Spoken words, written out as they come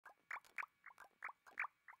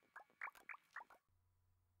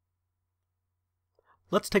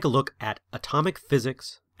let's take a look at atomic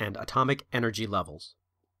physics and atomic energy levels.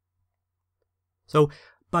 So,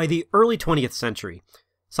 by the early 20th century,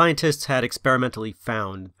 scientists had experimentally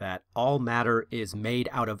found that all matter is made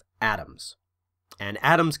out of atoms, and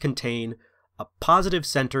atoms contain a positive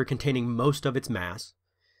center containing most of its mass,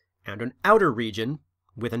 and an outer region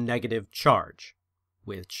with a negative charge,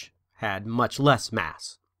 which had much less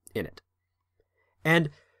mass in it. And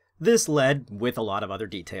this led, with a lot of other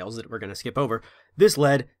details that we're going to skip over, this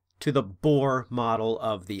led to the Bohr model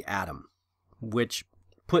of the atom, which,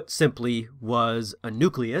 put simply, was a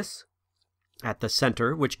nucleus at the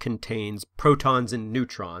center which contains protons and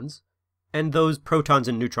neutrons, and those protons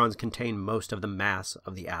and neutrons contain most of the mass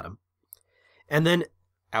of the atom. And then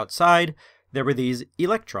outside, there were these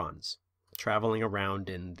electrons traveling around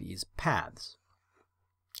in these paths.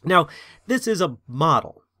 Now, this is a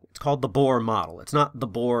model. It's called the Bohr model. It's not the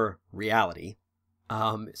Bohr reality,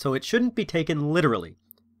 so it shouldn't be taken literally.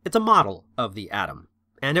 It's a model of the atom,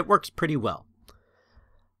 and it works pretty well,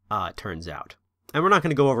 it turns out. And we're not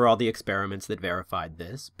going to go over all the experiments that verified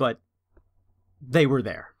this, but they were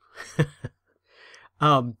there.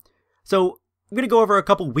 So I'm going to go over a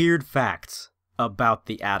couple weird facts about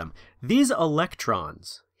the atom. These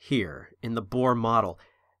electrons here in the Bohr model,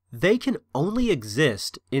 they can only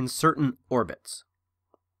exist in certain orbits.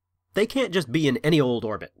 They can't just be in any old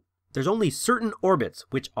orbit. There's only certain orbits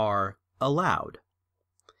which are allowed.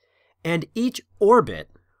 And each orbit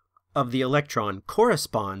of the electron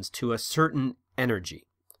corresponds to a certain energy.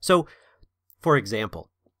 So, for example,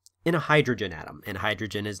 in a hydrogen atom, and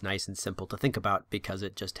hydrogen is nice and simple to think about because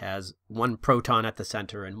it just has one proton at the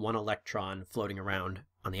center and one electron floating around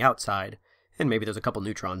on the outside, and maybe there's a couple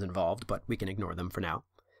neutrons involved, but we can ignore them for now.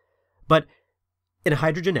 But in a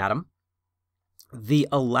hydrogen atom, the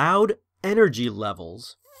allowed energy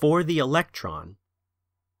levels for the electron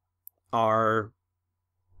are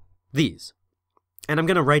these. And I'm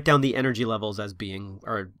going to write down the energy levels as being,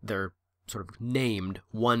 or they're sort of named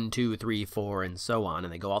 1, 2, 3, 4, and so on,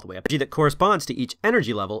 and they go all the way up. The energy that corresponds to each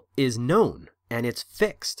energy level is known, and it's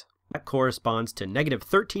fixed. That corresponds to negative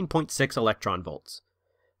 13.6 electron volts.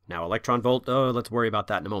 Now, electron volt, let's worry about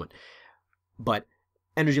that in a moment. But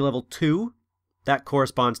energy level 2, that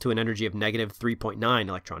corresponds to an energy of negative 3.9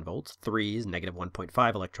 electron volts. 3 is negative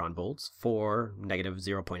 1.5 electron volts. 4, negative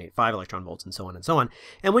 0.85 electron volts, and so on and so on.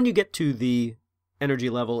 And when you get to the energy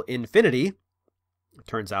level infinity, it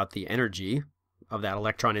turns out the energy of that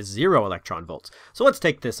electron is 0 electron volts. So let's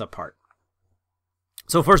take this apart.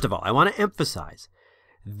 So first of all, I want to emphasize,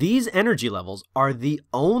 these energy levels are the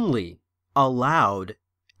only allowed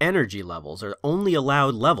energy levels, or only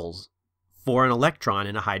allowed levels for an electron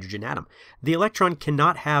in a hydrogen atom. The electron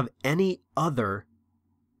cannot have any other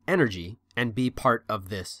energy and be part of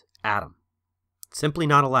this atom. It's simply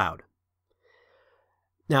not allowed.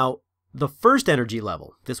 Now, the first energy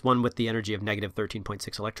level, this one with the energy of negative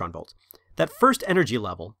 13.6 electron volts, that first energy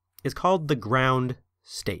level is called the ground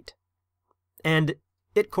state. And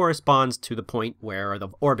it corresponds to the point where, or the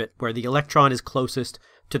orbit, where the electron is closest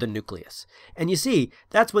to the nucleus. And you see,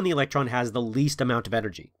 that's when the electron has the least amount of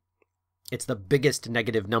energy. It's the biggest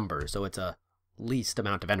negative number, so it's a least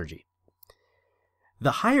amount of energy.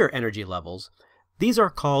 The higher energy levels, these are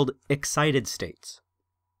called excited states.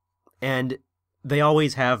 And they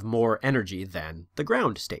always have more energy than the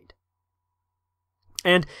ground state.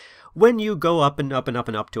 And when you go up and up and up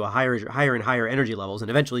and up to a higher and higher energy levels, and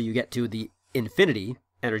eventually you get to the infinity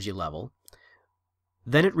energy level,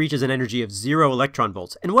 then it reaches an energy of 0 electron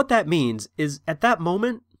volts. And what that means is, at that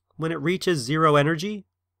moment, when it reaches 0 energy,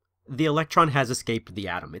 the electron has escaped the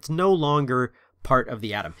atom. It's no longer part of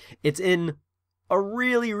the atom. It's in a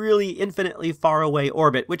really, really infinitely far away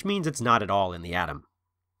orbit, which means it's not at all in the atom.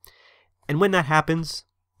 And when that happens,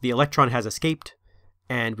 the electron has escaped,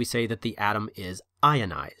 and we say that the atom is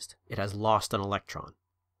ionized. It has lost an electron.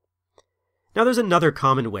 Now, there's another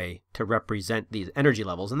common way to represent these energy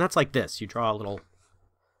levels, and that's like this. You draw a little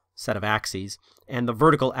set of axes, and the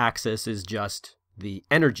vertical axis is just the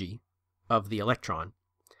energy of the electron.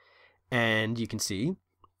 And you can see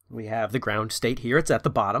we have the ground state here. It's at the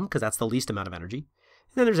bottom, because that's the least amount of energy.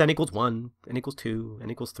 And then there's n equals 1, n equals 2,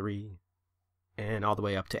 n equals 3, and all the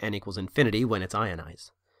way up to n equals infinity when it's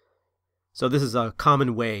ionized. So this is a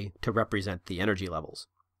common way to represent the energy levels.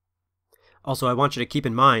 Also, I want you to keep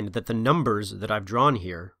in mind that the numbers that I've drawn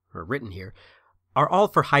here, or written here, are all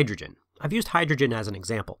for hydrogen. I've used hydrogen as an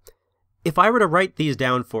example. If I were to write these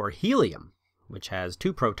down for helium, which has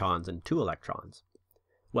 2 protons and 2 electrons,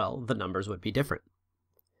 well, the numbers would be different.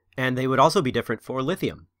 And they would also be different for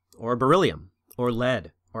lithium, or beryllium, or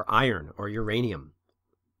lead, or iron, or uranium.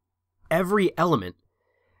 Every element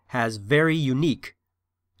has very unique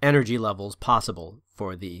energy levels possible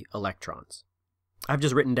for the electrons. I've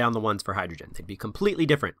just written down the ones for hydrogen. They'd be completely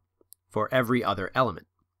different for every other element.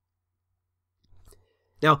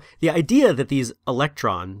 Now, the idea that these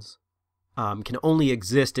electrons can only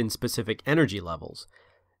exist in specific energy levels,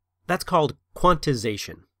 that's called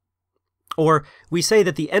quantization. Or we say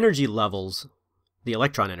that the energy levels, the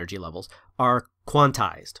electron energy levels, are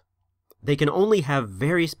quantized. They can only have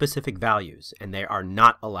very specific values, and they are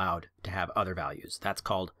not allowed to have other values. That's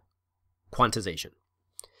called quantization.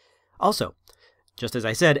 Also, just as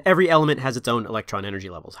I said, every element has its own electron energy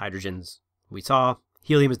levels. Hydrogen's, we saw,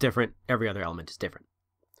 helium is different, every other element is different.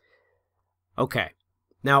 Okay,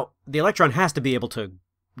 now the electron has to be able to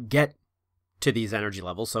get to these energy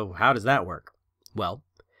levels, so how does that work? Well,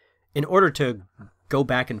 in order to go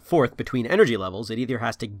back and forth between energy levels, it either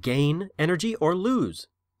has to gain energy or lose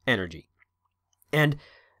energy. And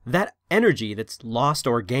that energy that's lost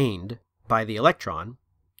or gained by the electron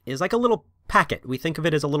is like a little packet. We think of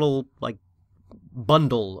it as a little, like,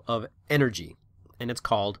 bundle of energy, and it's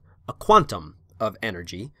called a quantum of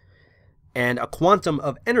energy. And a quantum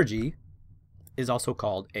of energy is also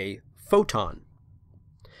called a photon.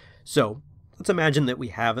 So let's imagine that we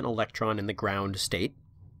have an electron in the ground state,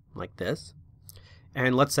 like this,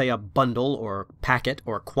 and let's say a bundle or packet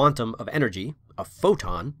or quantum of energy, a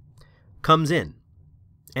photon, comes in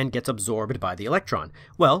and gets absorbed by the electron.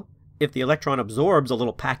 Well, if the electron absorbs a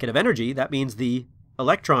little packet of energy, that means the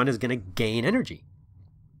electron is going to gain energy.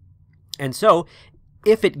 And so,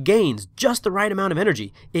 if it gains just the right amount of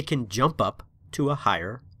energy, it can jump up to a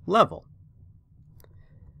higher level.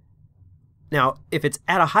 Now, if it's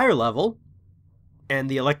at a higher level, and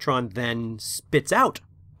the electron then spits out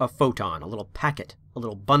a photon, a little packet, a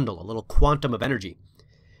little bundle, a little quantum of energy,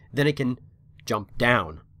 then it can jump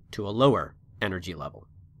down to a lower energy level.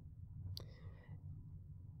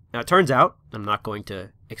 Now, it turns out, I'm not going to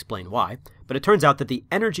explain why, but it turns out that the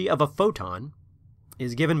energy of a photon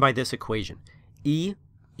is given by this equation. E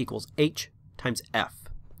equals h times F.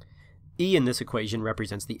 E in this equation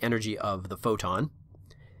represents the energy of the photon.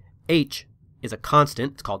 H is a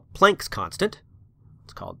constant. It's called Planck's constant.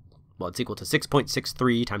 It's equal to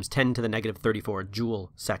 6.63 times 10 to the negative 34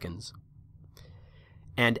 joule seconds.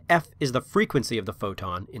 And F is the frequency of the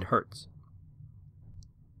photon in hertz.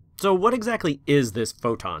 So what exactly is this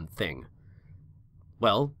photon thing?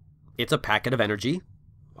 Well, it's a packet of energy,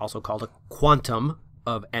 also called a quantum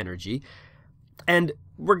of energy, and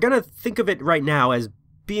we're going to think of it right now as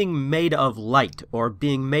being made of light or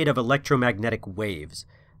being made of electromagnetic waves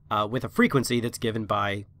with a frequency that's given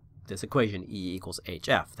by this equation, E equals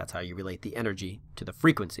hf. That's how you relate the energy to the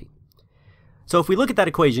frequency. So if we look at that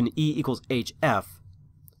equation, E equals hf,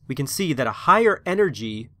 we can see that a higher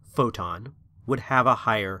energy photon would have a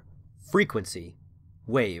higher frequency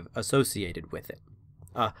wave associated with it.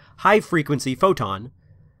 A high-frequency photon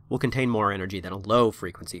will contain more energy than a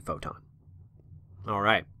low-frequency photon. All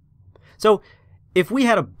right. So if we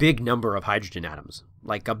had a big number of hydrogen atoms,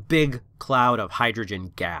 like a big cloud of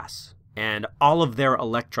hydrogen gas, and all of their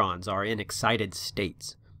electrons are in excited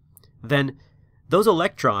states, then those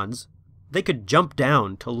electrons, they could jump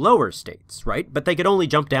down to lower states, right? But they could only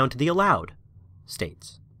jump down to the allowed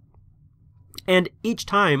states. And each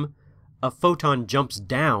time a photon jumps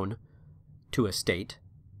down to a state,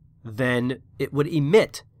 then it would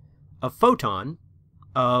emit a photon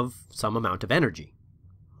of some amount of energy,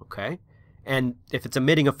 okay? And if it's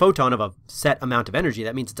emitting a photon of a set amount of energy,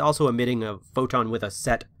 that means it's also emitting a photon with a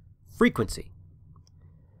set frequency.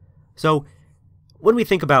 So when we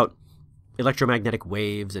think about electromagnetic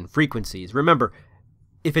waves and frequencies, remember,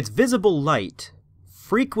 if it's visible light,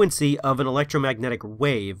 frequency of an electromagnetic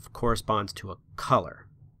wave corresponds to a color.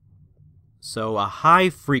 So a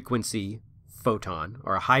high-frequency photon,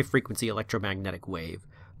 or a high-frequency electromagnetic wave,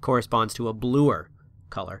 corresponds to a bluer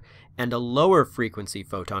color, and a lower-frequency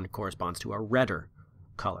photon corresponds to a redder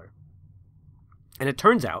color. And it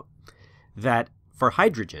turns out that for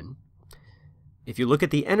hydrogen, if you look at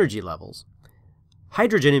the energy levels,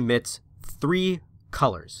 hydrogen emits 3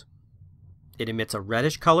 colors. It emits a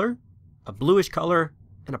reddish color, a bluish color,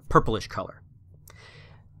 and a purplish color.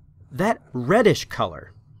 That reddish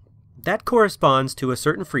color, that corresponds to a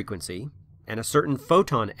certain frequency and a certain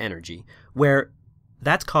photon energy, where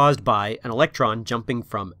that's caused by an electron jumping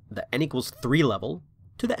from the n equals 3 level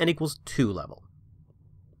to the n equals 2 level.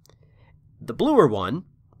 The bluer one,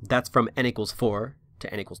 that's from n equals 4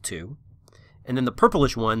 to n equals 2. And then the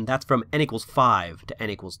purplish one, that's from n equals 5 to n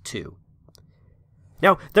equals 2.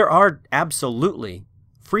 Now, there are absolutely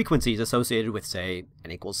frequencies associated with, say,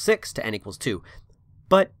 n equals 6 to n equals 2.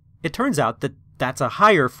 But it turns out that that's a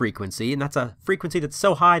higher frequency, and that's a frequency that's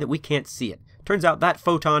so high that we can't see it. Turns out that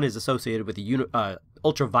photon is associated with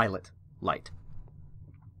ultraviolet light.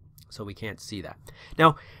 So we can't see that.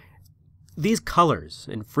 Now, these colors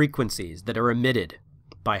and frequencies that are emitted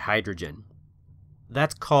by hydrogen,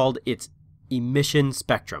 that's called its emission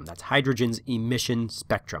spectrum. That's hydrogen's emission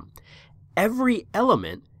spectrum. Every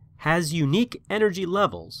element has unique energy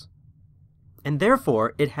levels, and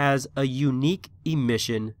therefore it has a unique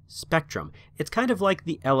emission spectrum. It's kind of like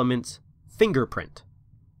the element's fingerprint.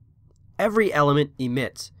 Every element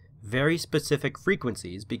emits very specific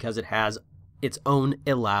frequencies because it has its own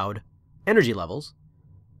allowed energy levels,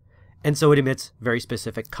 and so it emits very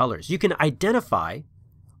specific colors. You can identify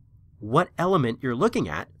what element you're looking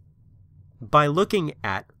at by looking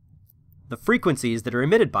at the frequencies that are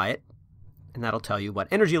emitted by it, and that'll tell you what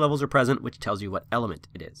energy levels are present, which tells you what element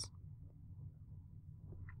it is.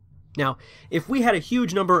 Now, if we had a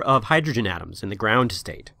huge number of hydrogen atoms in the ground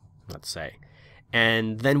state, let's say,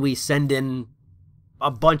 and then we send in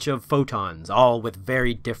a bunch of photons, all with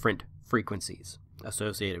very different frequencies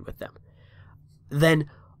associated with them, then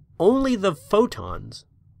only the photons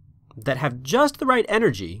that have just the right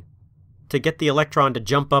energy to get the electron to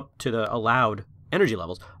jump up to the allowed energy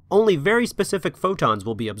levels, only very specific photons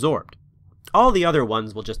will be absorbed. All the other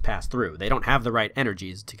ones will just pass through. They don't have the right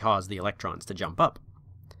energies to cause the electrons to jump up.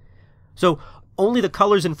 So only the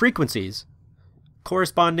colors and frequencies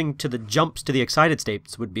corresponding to the jumps to the excited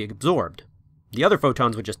states would be absorbed. The other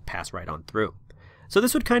photons would just pass right on through. So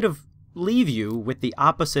this would kind of leave you with the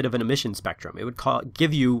opposite of an emission spectrum. It would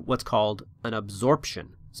give you what's called an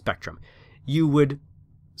absorption spectrum. You would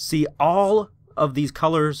see all of these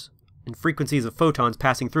colors and frequencies of photons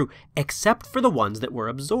passing through, except for the ones that were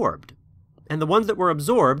absorbed. And the ones that were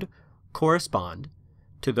absorbed correspond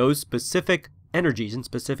to those specific energies and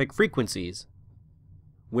specific frequencies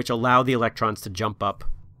which allow the electrons to jump up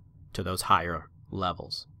to those higher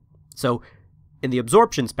levels. So in the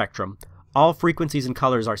absorption spectrum, all frequencies and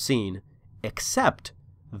colors are seen except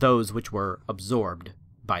those which were absorbed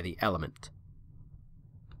by the element.